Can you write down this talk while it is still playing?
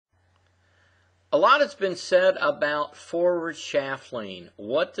A lot has been said about forward shaft lean.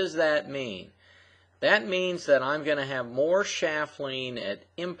 What does that mean? That means that I'm going to have more shaft lean at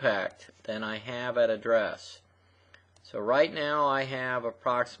impact than I have at address. So right now I have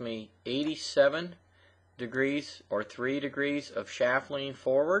approximately 87 degrees or 3 degrees of shaft lean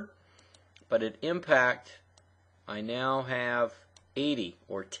forward, but at impact I now have 80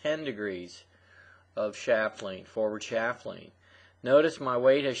 or 10 degrees of shaft lean, forward shaft lean. Notice my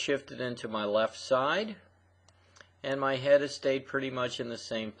weight has shifted into my left side and my head has stayed pretty much in the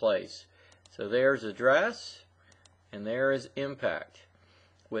same place. So there's address and there is impact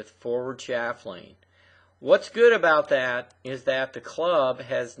with forward shaft lean. What's good about that is that the club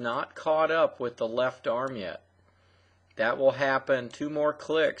has not caught up with the left arm yet. That will happen 2 more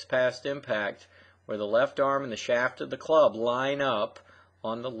clicks past impact where the left arm and the shaft of the club line up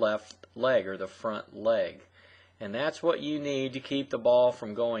on the left leg or the front leg. And that's what you need to keep the ball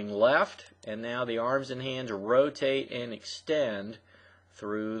from going left, and now the arms and hands rotate and extend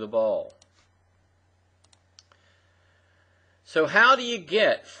through the ball. So how do you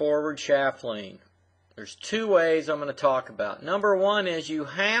get forward shaft lean? There's 2 ways I'm going to talk about. Number 1 is you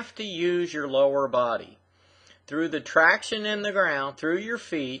have to use your lower body. Through the traction in the ground, through your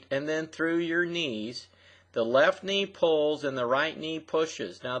feet, and then through your knees, the left knee pulls and the right knee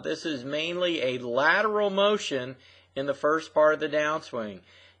pushes. Now this is mainly a lateral motion in the first part of the downswing.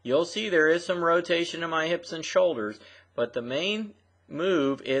 You'll see there is some rotation in my hips and shoulders, but the main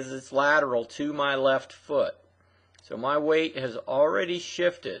move is it's lateral to my left foot. So my weight has already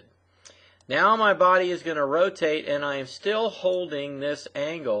shifted. Now my body is going to rotate and I am still holding this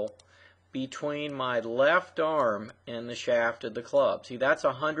angle between my left arm and the shaft of the club. See, that's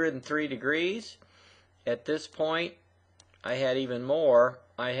 103 degrees. At this point, I had even more.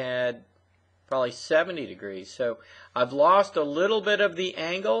 I had probably 70 degrees. So I've lost a little bit of the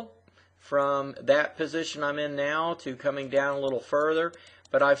angle from that position I'm in now to coming down a little further,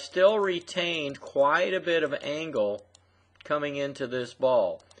 but I've still retained quite a bit of angle coming into this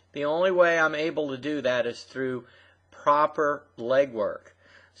ball. The only way I'm able to do that is through proper leg work.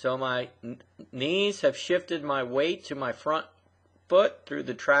 So my knees have shifted my weight to my front foot through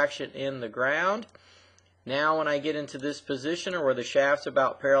the traction in the ground. Now when I get into this position or where the shaft's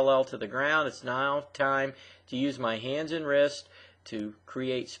about parallel to the ground, it's now time to use my hands and wrists to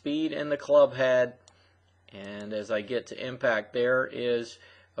create speed in the club head. And as I get to impact, there is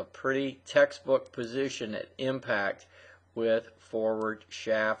a pretty textbook position at impact with forward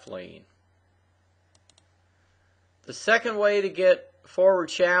shaft lean. The second way to get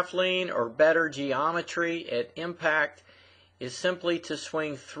forward shaft lean or better geometry at impact is simply to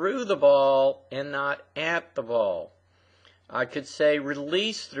swing through the ball and not at the ball. I could say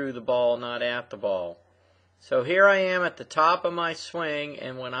release through the ball, not at the ball. So here I am at the top of my swing,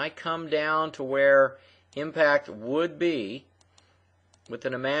 and when I come down to where impact would be with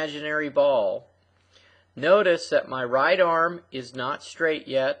an imaginary ball, notice that my right arm is not straight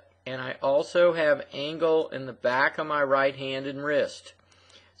yet, and I also have angle in the back of my right hand and wrist.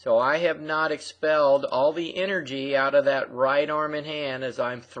 So I have not expelled all the energy out of that right arm and hand as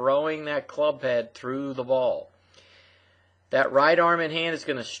I'm throwing that club head through the ball. That right arm and hand is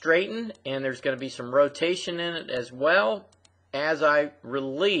going to straighten, and there's going to be some rotation in it as well as I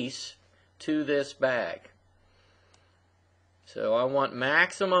release to this bag. So I want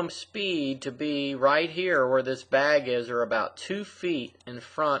maximum speed to be right here where this bag is, or about 2 feet in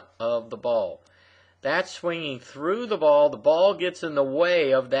front of the ball. That's swinging through the ball gets in the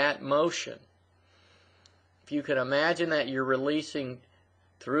way of that motion. If you can imagine that you're releasing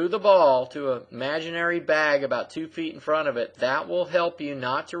through the ball to an imaginary bag about 2 feet in front of it, that will help you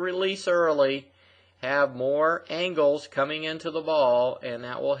not to release early, have more angles coming into the ball, and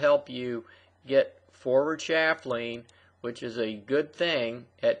that will help you get forward shaft lean, which is a good thing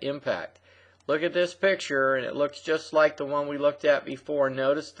at impact. Look at this picture, and it looks just like the one we looked at before.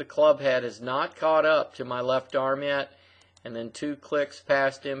 Notice the club head is not caught up to my left arm yet, and then 2 clicks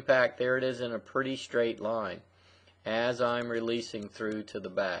past impact, there it is in a pretty straight line as I'm releasing through to the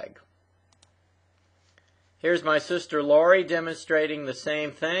bag. Here's my sister Lori demonstrating the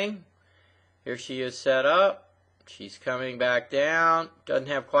same thing. Here she is set up. She's coming back down. Doesn't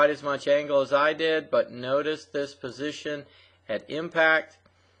have quite as much angle as I did, but notice this position at impact.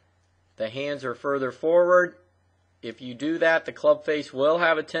 The hands are further forward. If you do that, the club face will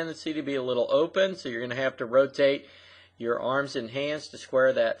have a tendency to be a little open, so you're going to have to rotate your arms and hands to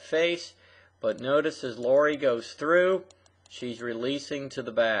square that face. But notice as Lori goes through, she's releasing to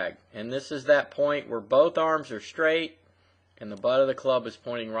the bag. And this is that point where both arms are straight and the butt of the club is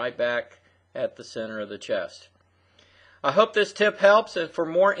pointing right back at the center of the chest. I hope this tip helps, and for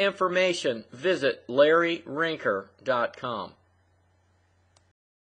more information, visit LarryRinker.com.